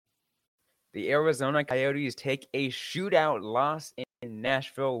The Arizona Coyotes take a shootout loss in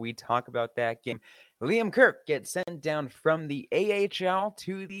Nashville. We talk about that game. Liam Kirk gets sent down from the AHL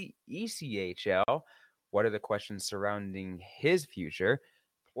to the ECHL. What are the questions surrounding his future?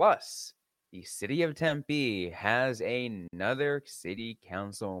 Plus, the city of Tempe has another city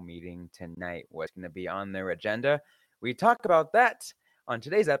council meeting tonight. What's going to be on their agenda? We talk about that on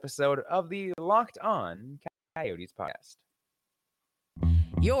today's episode of the Locked On Coyotes podcast.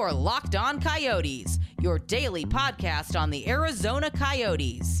 You're Locked On Coyotes, your daily podcast on the Arizona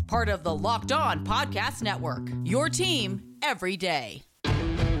Coyotes, part of the Locked On Podcast Network, your team every day.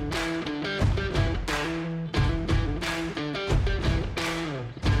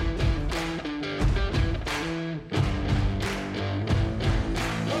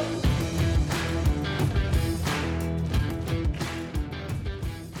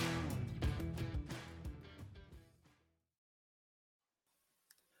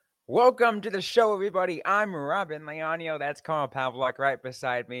 Welcome to the show, everybody. I'm Robin Leonio. That's Carl Pavlak right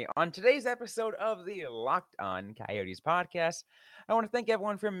beside me. On today's episode of the Locked On Coyotes podcast, I want to thank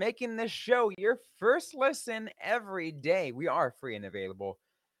everyone for making this show your first listen every day. We are free and available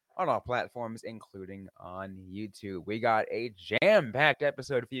on all platforms, including on YouTube. We got a jam-packed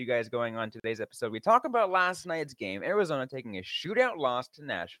episode for you guys going on today's episode. We talk about last night's game, Arizona taking a shootout loss to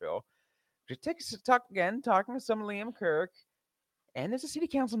Nashville. Talking with some Liam Kirk. And there's a city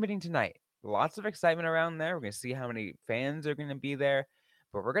council meeting tonight. Lots of excitement around there. We're going to see how many fans are going to be there.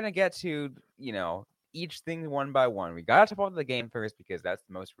 But we're going to get to, each thing one by one. We got to talk about the game first because that's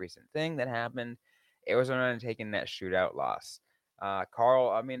the most recent thing that happened. Arizona taking that shootout loss. Carl,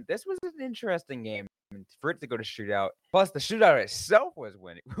 I mean, this was an interesting game for it to go to shootout. Plus, the shootout itself was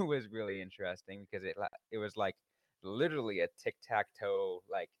really interesting because it was like literally a tic-tac-toe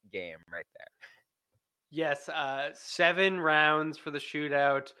like game right there. Yes, 7 rounds for the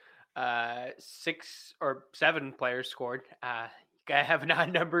shootout. 6 or 7 players scored. Gotta have an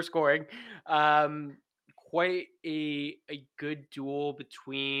odd number scoring. Quite a good duel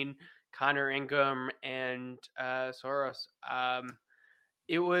between Connor Ingram and Soros.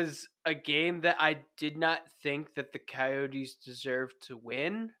 It was a game that I did not think that the Coyotes deserved to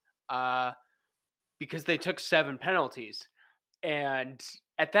win because they took 7 penalties. And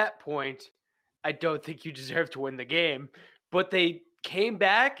at that point, I don't think you deserve to win the game, but they came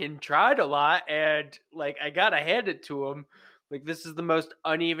back and tried a lot. And I got to hand it to them. This is the most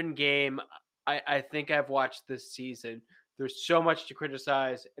uneven game I think I've watched this season. There's so much to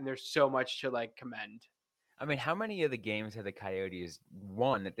criticize and there's so much to commend. I mean, how many of the games have the Coyotes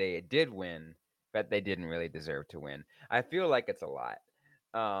won that they did win, but they didn't really deserve to win? I feel like it's a lot.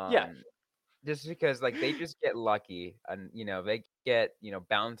 Yeah. Just because they just get lucky and they get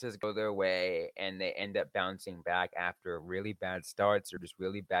bounces go their way and they end up bouncing back after really bad starts or just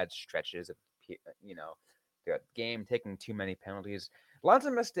really bad stretches of the game, taking too many penalties, lots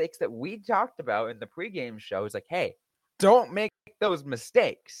of mistakes that we talked about in the pregame show. It's like, hey, don't make those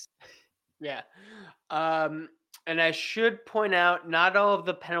mistakes. Yeah. And I should point out, not all of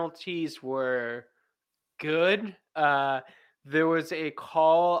the penalties were good. There was a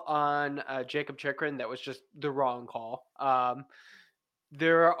call on Jacob Chychrun that was just the wrong call.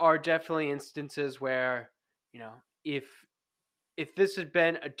 There are definitely instances where, if this had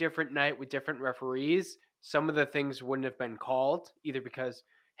been a different night with different referees, some of the things wouldn't have been called, either because,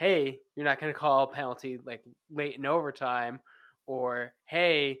 hey, you're not going to call a penalty late in overtime, or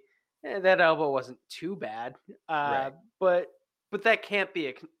hey, that elbow wasn't too bad. Right. But that can't be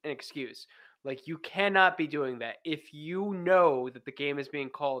an excuse. You cannot be doing that. If you know that the game is being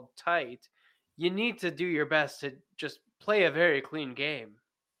called tight, you need to do your best to just play a very clean game.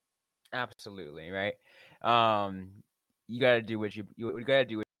 Absolutely, right? You got to do what you got to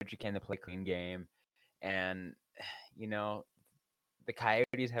do what you can to play a clean game, and the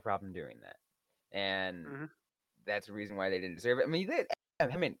Coyotes have a problem doing that, and that's the reason why they didn't deserve it.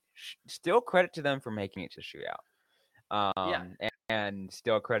 I mean, still credit to them for making it to shootout. And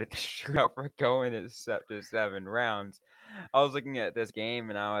still credit to shootout for going to 7 rounds. I was looking at this game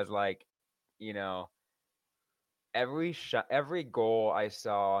and I was like, every goal I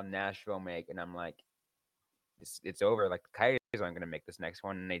saw Nashville make, and I'm like, it's over. The Coyotes aren't going to make this next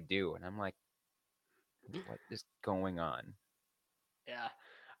one, and they do. And I'm like, what is going on? Yeah.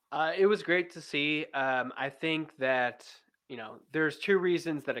 It was great to see. I think that, there's 2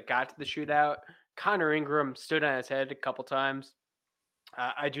 reasons that it got to the shootout. Connor Ingram stood on his head a couple times.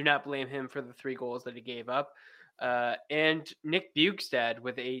 I do not blame him for the 3 goals that he gave up. And Nick Bjugstad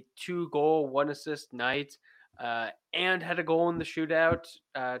with a 2-goal, 1-assist night, and had a goal in the shootout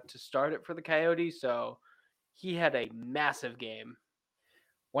to start it for the Coyotes. So he had a massive game.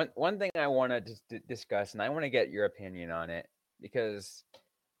 one thing I want to discuss, and I want to get your opinion on it because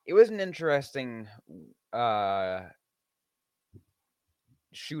it was an interesting uh,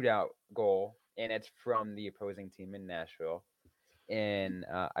 shootout goal, and it's from the opposing team in Nashville, in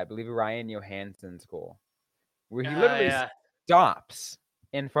I believe Ryan Johansson's goal, where he literally Yeah. stops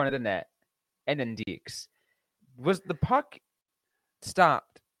in front of the net and then dekes. Was the puck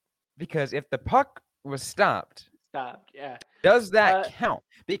stopped? Because if the puck was stopped, Stopped. Yeah. does that count?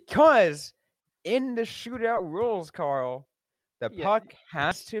 Because in the shootout rules, Carl, the Yeah. puck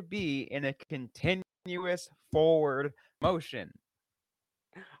has to be in a continuous forward motion.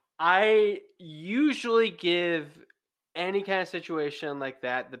 I usually give any kind of situation like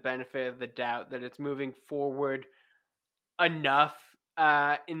that the benefit of the doubt that it's moving forward enough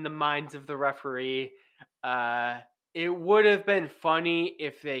in the minds of the referee. It would have been funny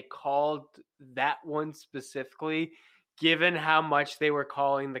if they called that one specifically, given how much they were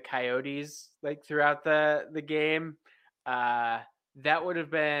calling the Coyotes like throughout the game. That would have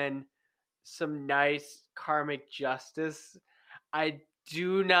been some nice karmic justice. I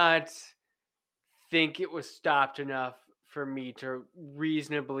do not think it was stopped enough for me to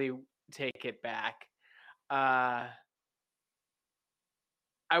reasonably take it back.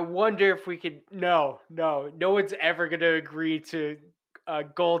 I wonder if we could. No one's ever going to agree to a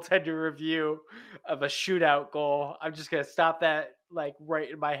goaltender review of a shootout goal. I'm just going to stop that like right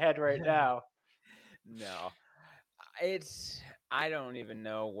in my head right now. No, I don't even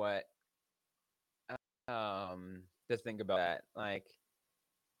know what to think about that. Like,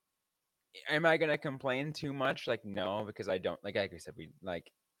 am I gonna complain too much? Like, no, because I don't like I said, we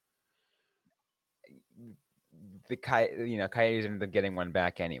like the Coyotes ended up getting one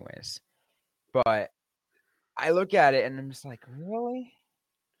back anyways. But I look at it and I'm just like, really?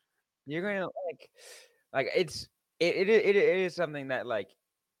 You're gonna like it is something that like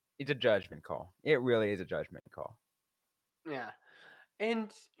it's a judgment call. It really is a judgment call. Yeah, and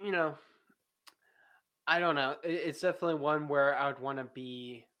I don't know. It's definitely one where I would want to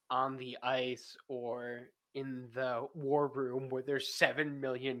be on the ice or in the war room where there's 7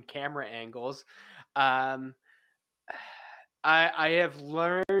 million camera angles. Um, I have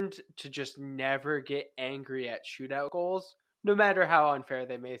learned to just never get angry at shootout goals, no matter how unfair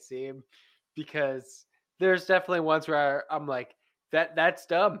they may seem, because there's definitely ones where I'm like, that's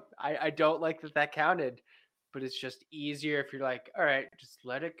dumb. I don't like that counted, but it's just easier if you're like, all right, just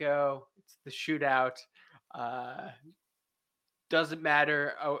let it go. It's the shootout. Uh, doesn't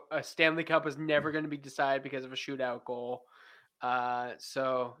matter. A Stanley Cup is never going to be decided because of a shootout goal.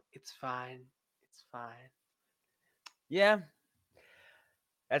 So it's fine. It's fine. Yeah.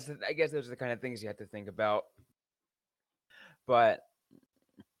 I guess those are the kind of things you have to think about. But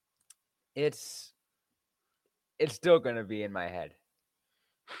it's still gonna be in my head.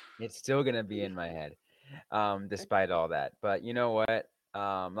 It's still gonna be in my head. Despite all that. But you know what?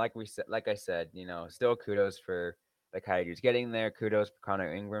 Like I said, still kudos for the Coyotes getting there. Kudos for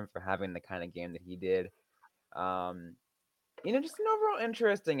Connor Ingram for having the kind of game that he did. Just an overall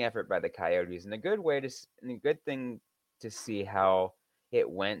interesting effort by the Coyotes, and a good thing to see how it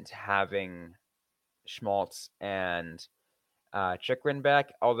went having Schmaltz and Chychrun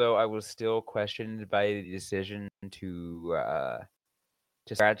back. Although I was still questioned by the decision to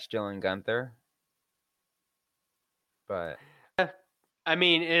scratch Dylan Guenther. But I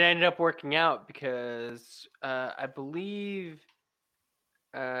mean, it ended up working out because I believe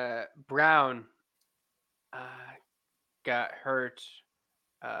Brown got hurt.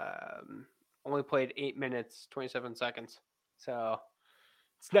 Only played 8 minutes, 27 seconds. So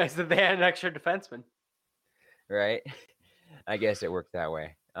it's nice that they had an extra defenseman. Right? I guess it worked that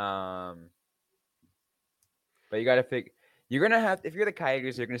way. But you got to you're going to have, if you're the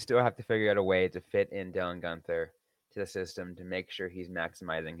Coyotes, you're going to still have to figure out a way to fit in Dylan Guenther to the system to make sure he's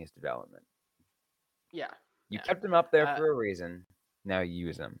maximizing his development. Yeah. You kept him up there for a reason. Now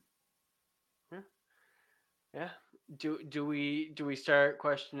use him. Yeah. Do we start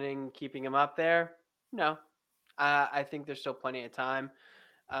questioning keeping him up there? No. I think there's still plenty of time.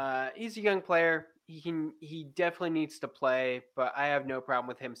 He's a young player. He definitely needs to play, but I have no problem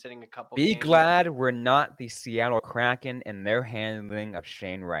with him sitting a couple Be games. glad we're not the Seattle Kraken and their handling of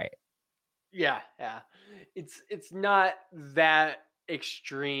Shane Wright. Yeah. It's not that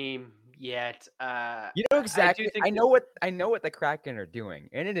extreme yet. Exactly. I know what the Kraken are doing,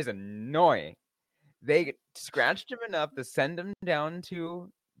 and it is annoying. They scratched him enough to send him down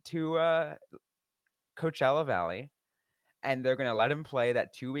to Coachella Valley, and they're gonna let him play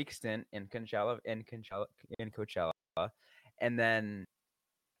that 2-week stint in Coachella, and then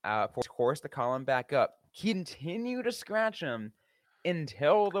force to call him back up. Continue to scratch him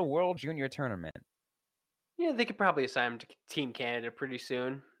until the World Junior Tournament. Yeah, they could probably assign him to Team Canada pretty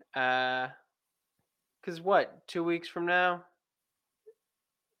soon. Because what, 2 weeks from now?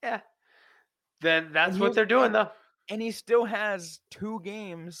 Yeah. Then that's what they're doing, though. And he still has 2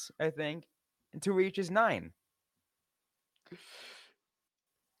 games, I think, to reach his 9.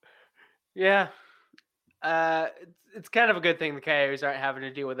 Yeah. It's kind of a good thing the Coyotes aren't having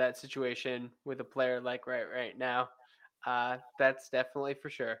to deal with that situation with a player like right now. That's definitely for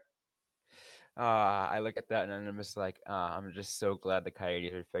sure. I look at that and I'm just like, I'm just so glad the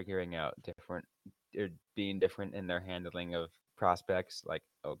Coyotes are figuring out they're being different in their handling of prospects. Like,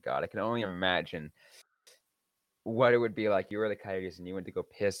 oh God, I can only imagine what it would be like. You were the Coyotes and you went to go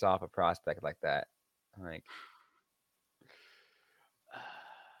piss off a prospect like that. Like,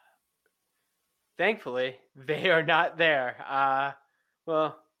 thankfully, they are not there.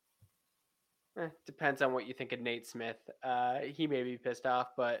 Well, depends on what you think of Nate Smith. He may be pissed off,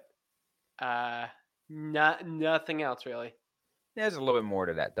 but nothing else really. there's a little bit more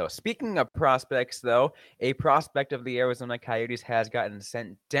to that, though. Speaking of prospects, though, a prospect of the Arizona Coyotes has gotten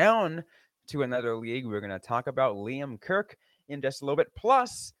sent down to another league. We're going to talk about Liam Kirk in just a little bit.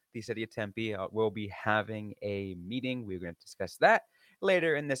 Plus, the city of Tempe will be having a meeting. We're going to discuss that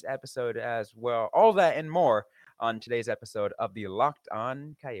later in this episode as well. All that and more on today's episode of the Locked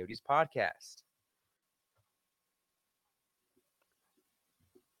On Coyotes podcast.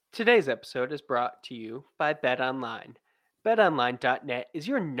 Today's episode is brought to you by BetOnline. BetOnline.net is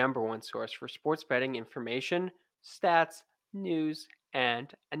your number one source for sports betting information, stats, news,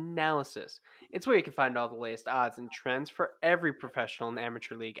 and analysis. It's where you can find all the latest odds and trends for every professional and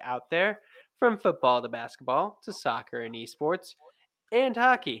amateur league out there, from football to basketball to soccer and esports and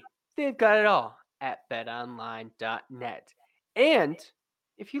hockey. They've got it all at betonline.net. And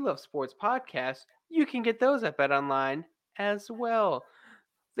if you love sports podcasts, you can get those at BetOnline as well.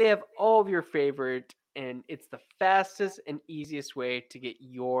 They have all of your favorite, and it's the fastest and easiest way to get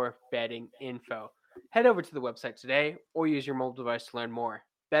your betting info. Head over to the website today or use your mobile device to learn more.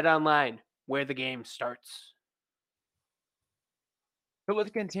 Bet online, where the game starts. So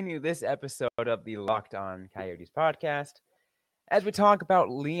let's continue this episode of the Locked On Coyotes podcast as we talk about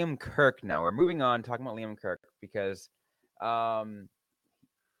Liam Kirk now. We're moving on, talking about Liam Kirk, because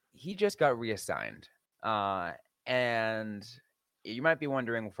he just got reassigned. And you might be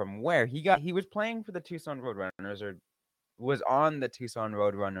wondering from where he was playing for the Tucson Roadrunners, or was on the Tucson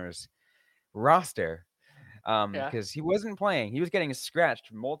Roadrunners roster, because he wasn't playing. He was getting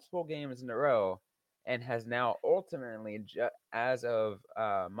scratched multiple games in a row, and has now ultimately, as of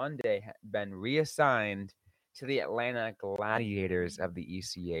Monday, been reassigned to the Atlanta Gladiators of the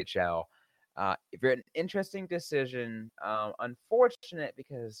ECHL. An interesting decision. Unfortunate,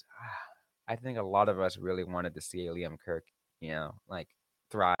 because I think a lot of us really wanted to see Liam Kirk,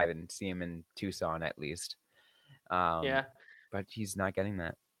 thrive and see him in Tucson at least. But he's not getting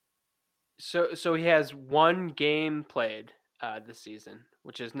that. So he has one game played this season,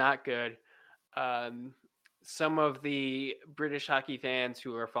 which is not good. Some of the British hockey fans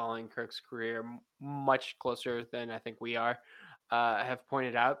who are following Kirk's career much closer than I think we are have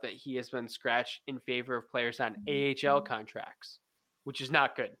pointed out that he has been scratched in favor of players on AHL contracts, which is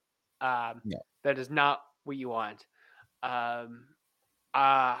not good. That is not what you want.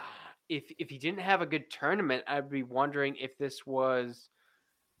 If he didn't have a good tournament, I'd be wondering if this was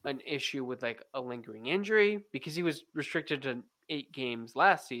an issue with like a lingering injury, because he was restricted to 8 games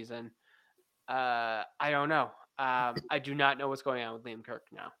last season. I don't know. I do not know what's going on with Liam Kirk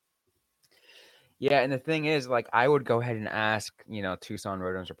now. Yeah, and the thing is, I would go ahead and ask, Tucson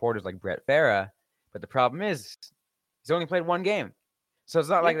Roadrunners reporters like Brett Farah, but the problem is he's only played 1 game. So it's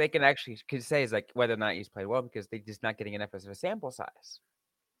not like they can actually say whether or not he's played well, because they're just not getting enough of a sample size.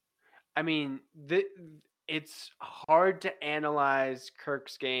 I mean, it's hard to analyze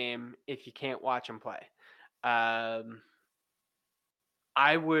Kirk's game if you can't watch him play. I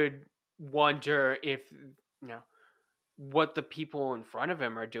would wonder if, what the people in front of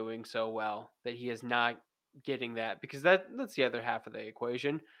him are doing so well that he is not getting that, because that's the other half of the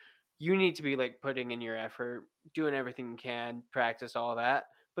equation. You need to be putting in your effort, doing everything you can, practice all that.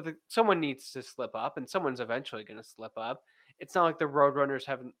 But someone needs to slip up, and someone's eventually going to slip up. It's not like the Roadrunners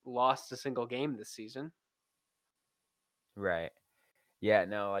haven't lost a single game this season. Right. Yeah,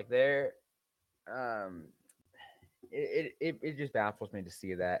 no, they're it just baffles me to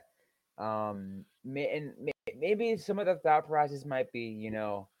see that. And maybe some of the thought process might be,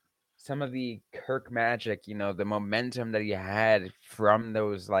 some of the Kirk magic, the momentum that he had from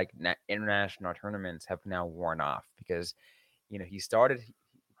those international tournaments have now worn off, because, he started,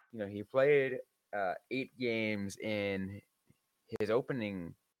 he played 8 games in his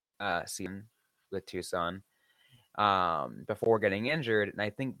opening season with Tucson before getting injured, and I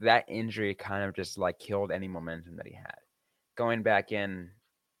think that injury kind of just like killed any momentum that he had. Going back in,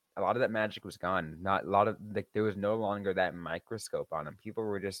 a lot of that magic was gone. Not a lot of like there was no longer that microscope on him. People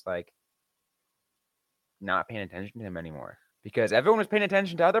were just like not paying attention to him anymore because everyone was paying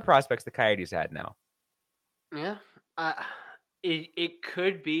attention to other prospects the Coyotes had now. Yeah. It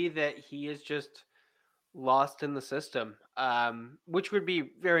could be that he is just lost in the system, which would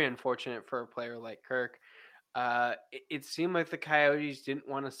be very unfortunate for a player like Kirk. It seemed like the Coyotes didn't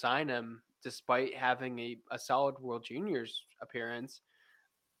want to sign him despite having a solid World Juniors appearance.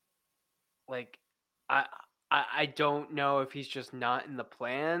 Like, I, I don't know if he's just not in the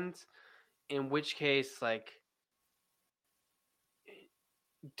plans, in which case, like,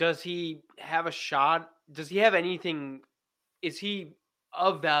 does he have a shot? Does he have anything? Is he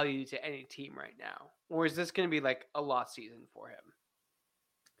of value to any team right now? Or is this going to be like a lost season for him?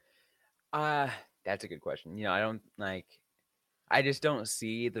 That's a good question. I don't like I just don't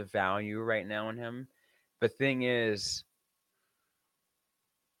see the value right now in him. The thing is,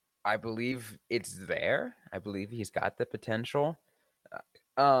 I believe it's there. I believe he's got the potential.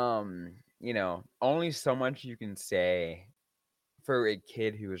 Only so much you can say for a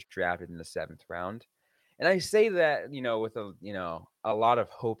kid who was drafted in the 7th round. And I say that, with a lot of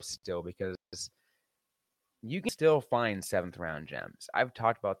hope still because you can still find 7th round gems. I've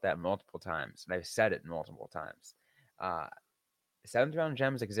talked about that multiple times and I've said it multiple times. 7th round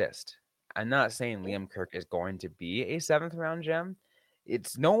gems exist. I'm not saying Liam Kirk is going to be a 7th round gem.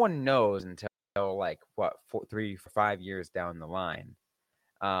 It's no one knows until like 3 or 5 years down the line,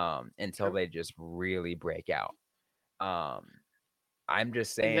 until they just really break out. I'm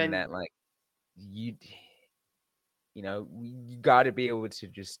just saying that like you got to be able to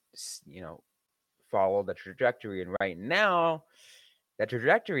just follow the trajectory, and right now that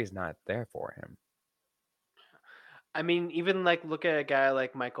trajectory is not there for him. I mean, even like look at a guy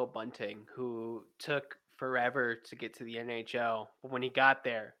like Michael Bunting, who took forever to get to the NHL, but when he got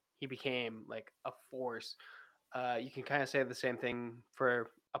there, he became like a force. You can kind of say the same thing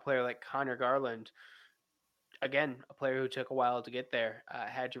for a player like Connor Garland. Again, a player who took a while to get there,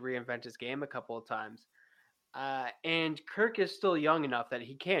 had to reinvent his game a couple of times. And Kirk is still young enough that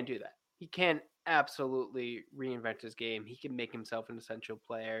he can do that. He can absolutely reinvent his game. He can make himself an essential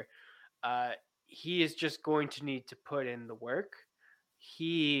player. He is just going to need to put in the work.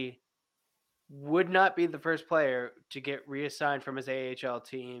 He would not be the first player to get reassigned from his AHL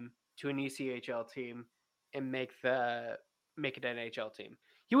team to an ECHL team and make an NHL team.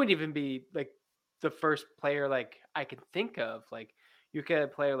 He wouldn't even be like the first player like I can think of. Like you could have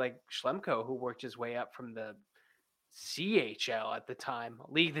a player like Schlemko who worked his way up from the CHL at the time, a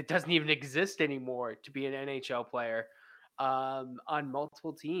league that doesn't even exist anymore, to be an NHL player on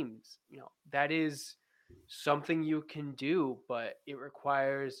multiple teams. That is something you can do, but it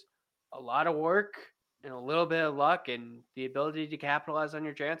requires a lot of work and a little bit of luck and the ability to capitalize on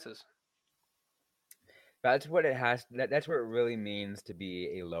your chances. That's what it has. That's what it really means to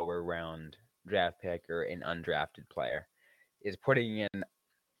be a lower round draft pick or an undrafted player, is putting in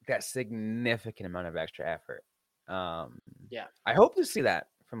that significant amount of extra effort. Yeah, I hope to see that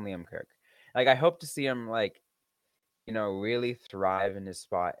from Liam Kirk. Like, I hope to see him really thrive in his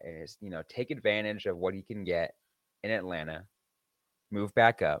spot and take advantage of what he can get in Atlanta, move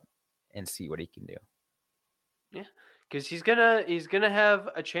back up, and see what he can do. Yeah, because he's gonna have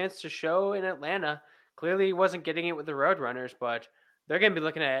a chance to show in Atlanta. Clearly, he wasn't getting it with the Roadrunners, but they're gonna be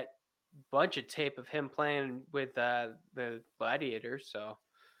looking at a bunch of tape of him playing with the Gladiators. So,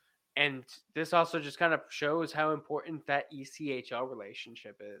 and this also just kind of shows how important that ECHL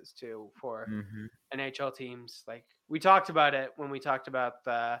relationship is too for NHL teams. Like we talked about it when we talked about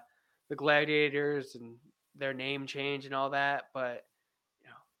the Gladiators and their name change and all that, but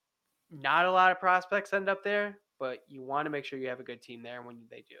not a lot of prospects end up there, but you want to make sure you have a good team there when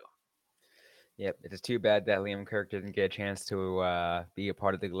they do. Yep, it's too bad that Liam Kirk didn't get a chance to be a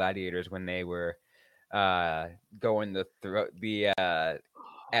part of the Gladiators when they were going the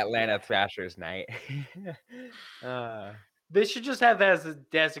Atlanta Thrashers night. They should just have that as a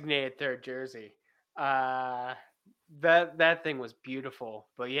designated third jersey. That thing was beautiful,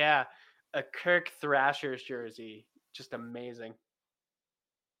 but yeah, a Kirk Thrashers jersey, just amazing.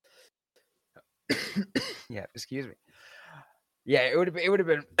 Yeah, excuse me. Yeah, it would have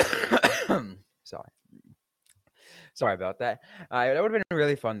been. Sorry about that. That would have been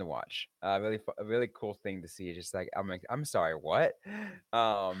really fun to watch. A really cool thing to see. Just like I'm sorry, what?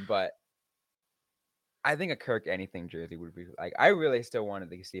 But I think a Kirk anything jersey would be like. I really still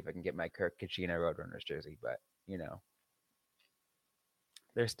wanted to see if I can get my Kirk Kachina Roadrunners jersey, but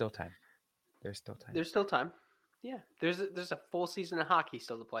There's still time. There's still time. There's still time. Yeah, there's a full season of hockey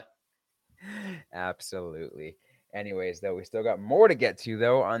still to play. Absolutely. Anyways, though, we still got more to get to,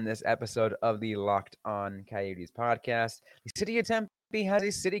 though, on this episode of the Locked On Coyotes podcast. The city of Tempe has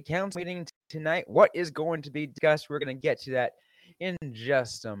a city council meeting tonight. What is going to be discussed? We're going to get to that in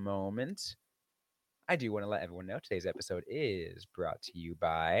just a moment. I do want to let everyone know today's episode is brought to you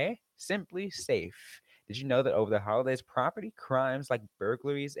by Simply Safe. Did you know that over the holidays, property crimes like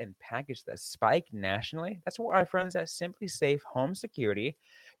burglaries and package thefts spiked nationally? That's why our friends at Simply Safe Home Security,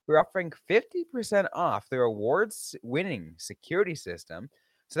 we're offering 50% off their awards-winning security system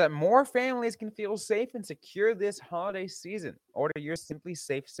so that more families can feel safe and secure this holiday season. Order your Simply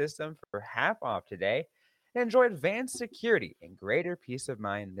Safe system for half off today and enjoy advanced security and greater peace of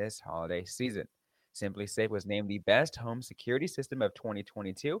mind this holiday season. Simply Safe was named the best home security system of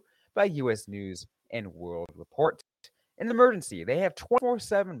 2022 by U.S. News and World Report. In an emergency, they have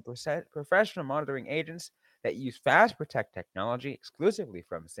 24/7 professional monitoring agents that use Fast Protect technology exclusively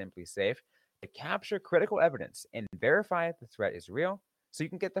from Simply Safe to capture critical evidence and verify if the threat is real so you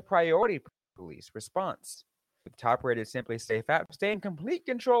can get the priority police response. With top-rated Simply Safe app, stay in complete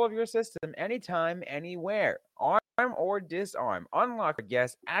control of your system anytime, anywhere. Arm or disarm, unlock your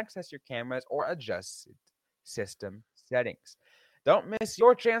guests, access your cameras, or adjust system settings. Don't miss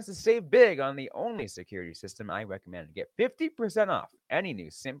your chance to save big on the only security system I recommend. Get 50% off any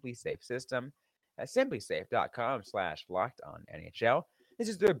new Simply Safe system at simplysafe.com/lockedonnhl. This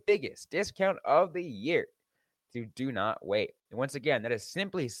is their biggest discount of the year. So do not wait. And once again, that is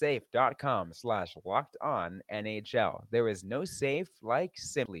simplysafe.com/lockedonnhl. There is no safe like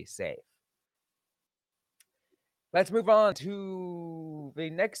Simply Safe. Let's move on to the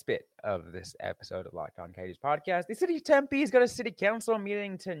next bit of this episode of Locked On Coyotes podcast. The city of Tempe's got a city council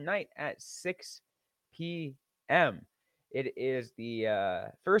meeting tonight at 6 p.m. It is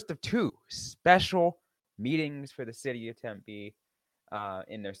the first of two special meetings for the city of Tempe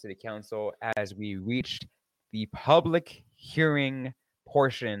in their city council as we reached the public hearing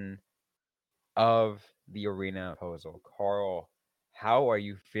portion of the arena proposal. Carl, how are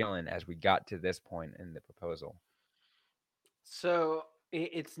you feeling as we got to this point in the proposal? So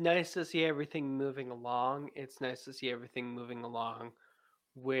it's nice to see everything moving along. It's nice to see everything moving along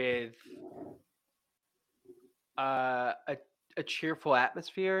with a cheerful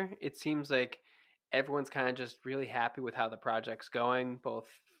atmosphere. It seems like everyone's kind of just really happy with how the project's going, both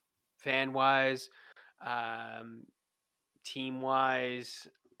fan wise, team wise,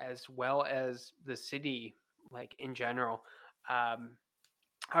 as well as the city, like in general.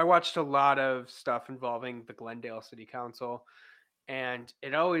 I watched a lot of stuff involving the Glendale City Council, and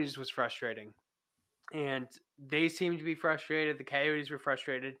it always was frustrating. And they seemed to be frustrated. The Coyotes were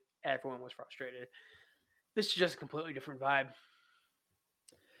frustrated. Everyone was frustrated. This is just a completely different vibe.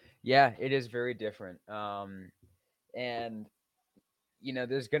 Yeah, it is very different. And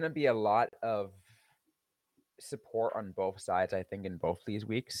there's going to be a lot of support on both sides, I think, in both these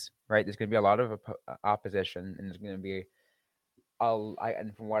weeks, right? There's going to be a lot of opposition, and there's going to be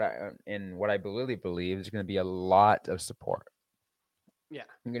and from what I really believe, there's going to be a lot of support. Yeah,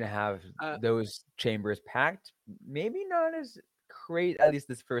 I'm going to have those chambers packed. Maybe not as crazy, at least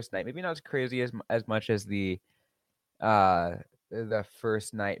this first night. Maybe not as crazy as much as the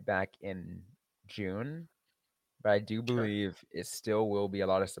first night back in June, but I do believe it still will be a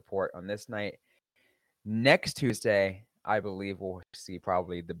lot of support on this night. Next Tuesday, I believe we'll see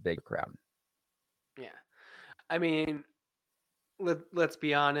probably the big crowd. Yeah, I mean, let's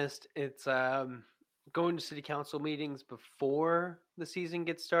be honest. It's going to city council meetings before the season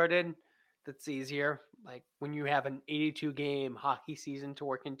gets started. That's easier. Like when you have an 82 game hockey season to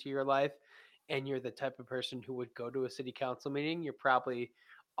work into your life, and you're the type of person who would go to a city council meeting, you're probably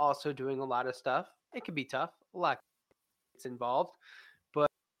also doing a lot of stuff. It can be tough. A lot gets involved, but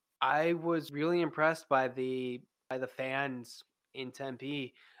I was really impressed by the fans in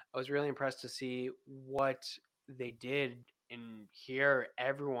Tempe. I was really impressed to see what they did and hear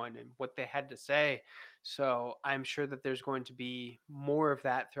everyone and what they had to say. So I'm sure that there's going to be more of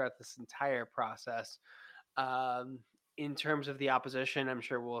that throughout this entire process. In terms of the opposition, I'm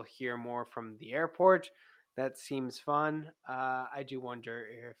sure we'll hear more from the airport. That seems fun. I do wonder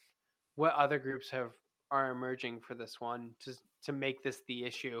if what other groups are emerging for this one to make this the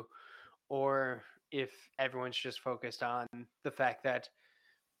issue, or if everyone's just focused on the fact that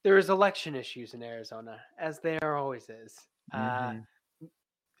there is election issues in Arizona, as there always is. Mm-hmm.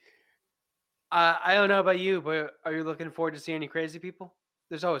 I don't know about you, but are you looking forward to seeing any crazy people?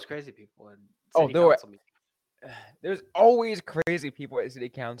 There's always crazy people in city council meetings. There's always crazy people at city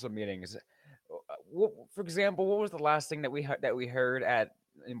council meetings. For example, what was the last thing that we heard at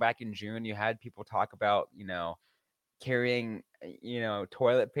back in June, you had people talk about, carrying,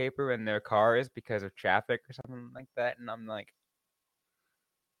 toilet paper in their cars because of traffic or something like that. And I'm like,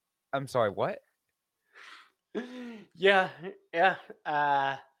 I'm sorry, what? Yeah,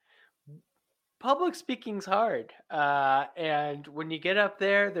 yeah. Public speaking's hard. And when you get up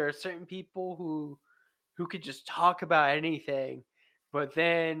there are certain people who could just talk about anything. But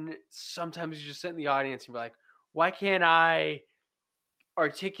then sometimes you just sit in the audience and be like, why can't I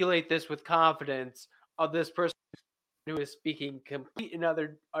articulate this with confidence of this person who is speaking complete and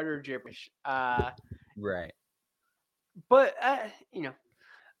utter gibberish? Right. But I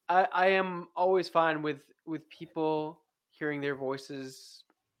am always fine with people hearing their voices,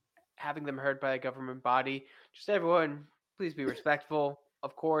 having them heard by a government body. Just everyone, please be respectful.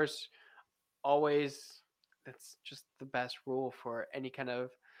 Of course, always. That's just the best rule for any kind of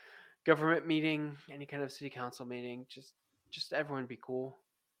government meeting, any kind of city council meeting. Just everyone be cool.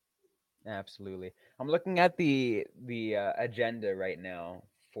 Absolutely. I'm looking at the agenda right now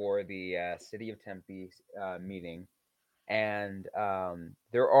for the City of Tempe meeting, and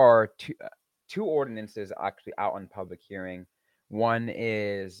there are two ordinances actually out on public hearing. One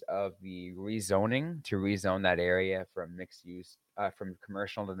is of the rezoning to rezone that area from mixed use, from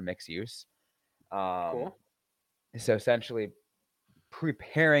commercial to the mixed use. Cool. So essentially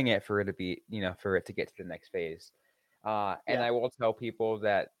preparing it for it to be, for it to get to the next phase. And I will tell people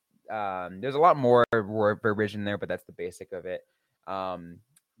that there's a lot more verbiage in there, but that's the basic of it.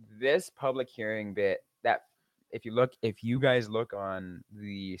 This public hearing bit, that if you guys look on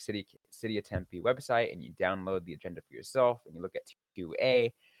the City of Tempe website and you download the agenda for yourself and you look at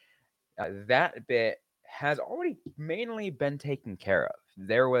 2A, that bit has already mainly been taken care of.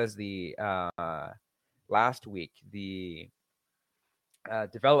 There was the last week the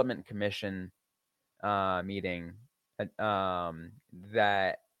Development Commission meeting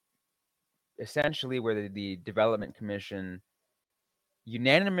that essentially where the Development Commission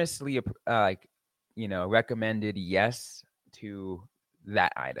unanimously recommended yes to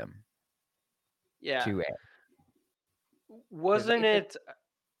that item. Yeah. 2A. Wasn't it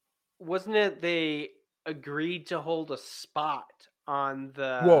they agreed to hold a spot on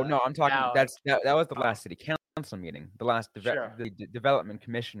the Well, no, I'm talking ballot? that was the last city council meeting. The last Sure. the Development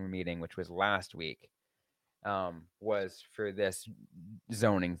Commission meeting, which was last week, was for this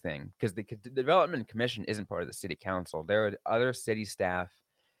zoning thing, because the Development Commission isn't part of the city council. There are other city staff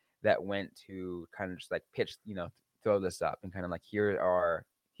that went to kind of just like pitch, throw this up and kind of like, here's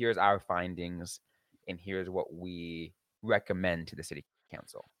our findings and here's what we recommend to the city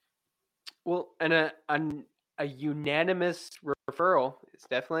council. Well, and a unanimous referral is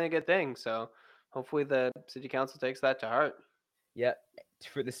definitely a good thing. So hopefully the city council takes that to heart. Yeah.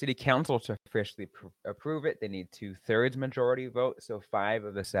 For the city council to officially approve it, they need 2/3 majority vote. So 5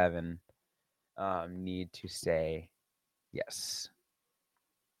 of the 7 need to say yes.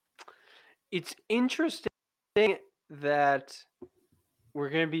 It's interesting that we're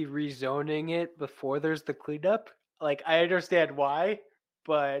going to be rezoning it before there's the cleanup. Like, I understand why,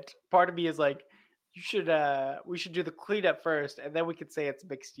 but part of me is like, we should do the cleanup first, and then we could say it's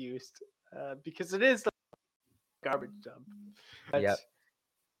mixed use, because it is the garbage dump. But Yep.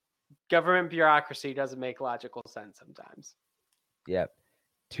 Government bureaucracy doesn't make logical sense sometimes. Yep.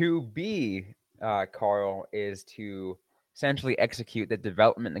 2B, Carl, is to essentially execute the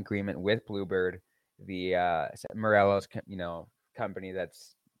development agreement with Bluebird, the Morelos, company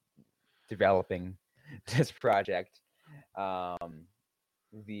that's developing this project.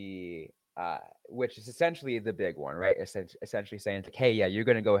 Which is essentially the big one, right? Essentially saying, like, hey, yeah, you're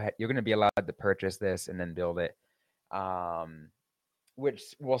gonna go ahead, you're gonna be allowed to purchase this and then build it.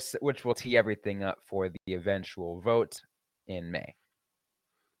 Which will tee everything up for the eventual vote in May.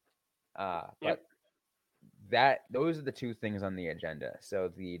 But those are the two things on the agenda. So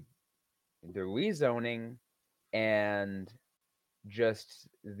the rezoning and just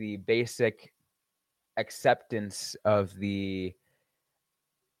the basic acceptance of the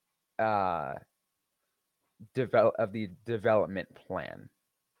development plan.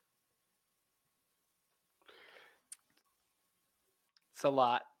 It's a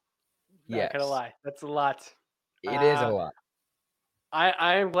lot. Yes. Not gonna lie, that's a lot. It is a lot.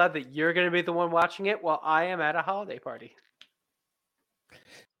 I am glad that you're gonna be the one watching it while I am at a holiday party.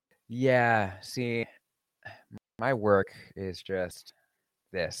 Yeah, see, my work is just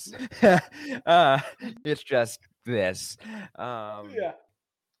this. It's just this.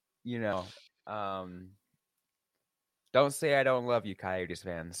 Don't say I don't love you, Coyotes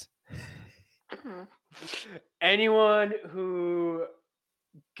fans. Anyone who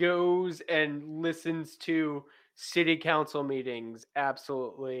goes and listens to city council meetings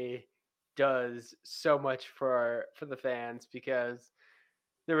absolutely does so much for the fans because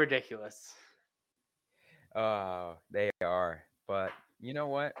they're ridiculous. Oh, they are. But you know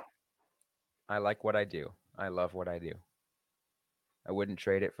what? I like what I do. I love what I do. I wouldn't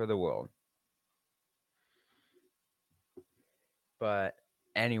trade it for the world. But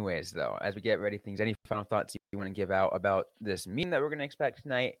anyways, though, as we get ready things, any final thoughts you want to give out about this meeting that we're going to expect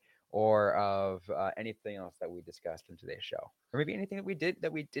tonight, or of anything else that we discussed in today's show, or maybe anything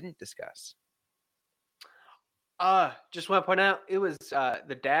that we didn't discuss? Just want to point out it was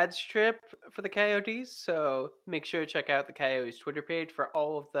the dad's trip for the Coyotes, so make sure to check out the Coyotes Twitter page for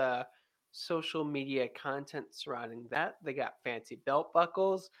all of the social media content surrounding that. They got fancy belt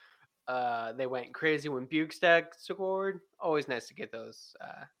buckles. They went crazy when Bukestad scored. Always nice to get those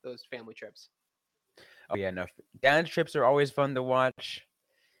family trips. Oh yeah, no, dad trips are always fun to watch.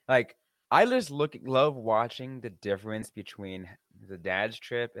 Like, I just love watching the difference between the dad's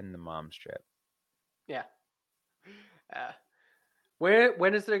trip and the mom's trip. Yeah.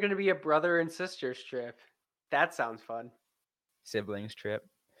 When is there going to be a brother and sisters trip? That sounds fun. Siblings trip.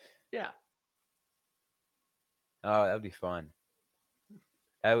 Yeah. Oh, that would be fun.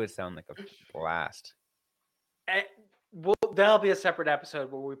 That would sound like a blast. That'll be a separate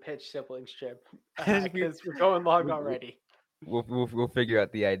episode where we pitch siblings trip because we're going long already. We'll figure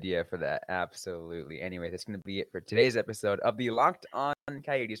out the idea for that. Absolutely. Anyway, that's going to be it for today's episode of the Locked On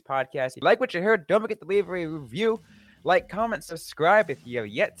Coyotes podcast. If you like what you heard, don't forget to leave a review, like, comment, subscribe if you have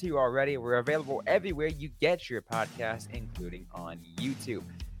yet to already. We're available everywhere you get your podcasts, including on YouTube.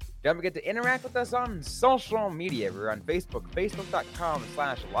 Don't forget to interact with us on social media. We're on Facebook,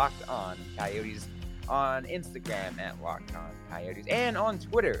 facebook.com/LockedOnCoyotes, on Instagram at LockedOnCoyotes, and on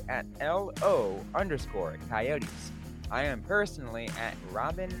Twitter at LO_Coyotes. I am personally at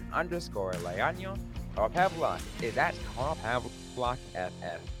Robin_Leano. Carl Pavlock is at Carl Pavlock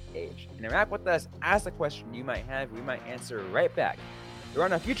FFH. Interact with us, ask a question you might have, we might answer right back. We're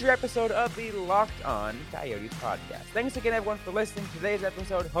on a future episode of the Locked On Coyotes podcast. Thanks again, everyone, for listening to today's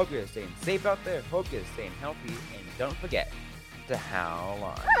episode. Hope you're staying safe out there. Hope you're staying healthy. And don't forget to howl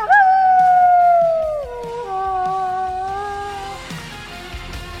on.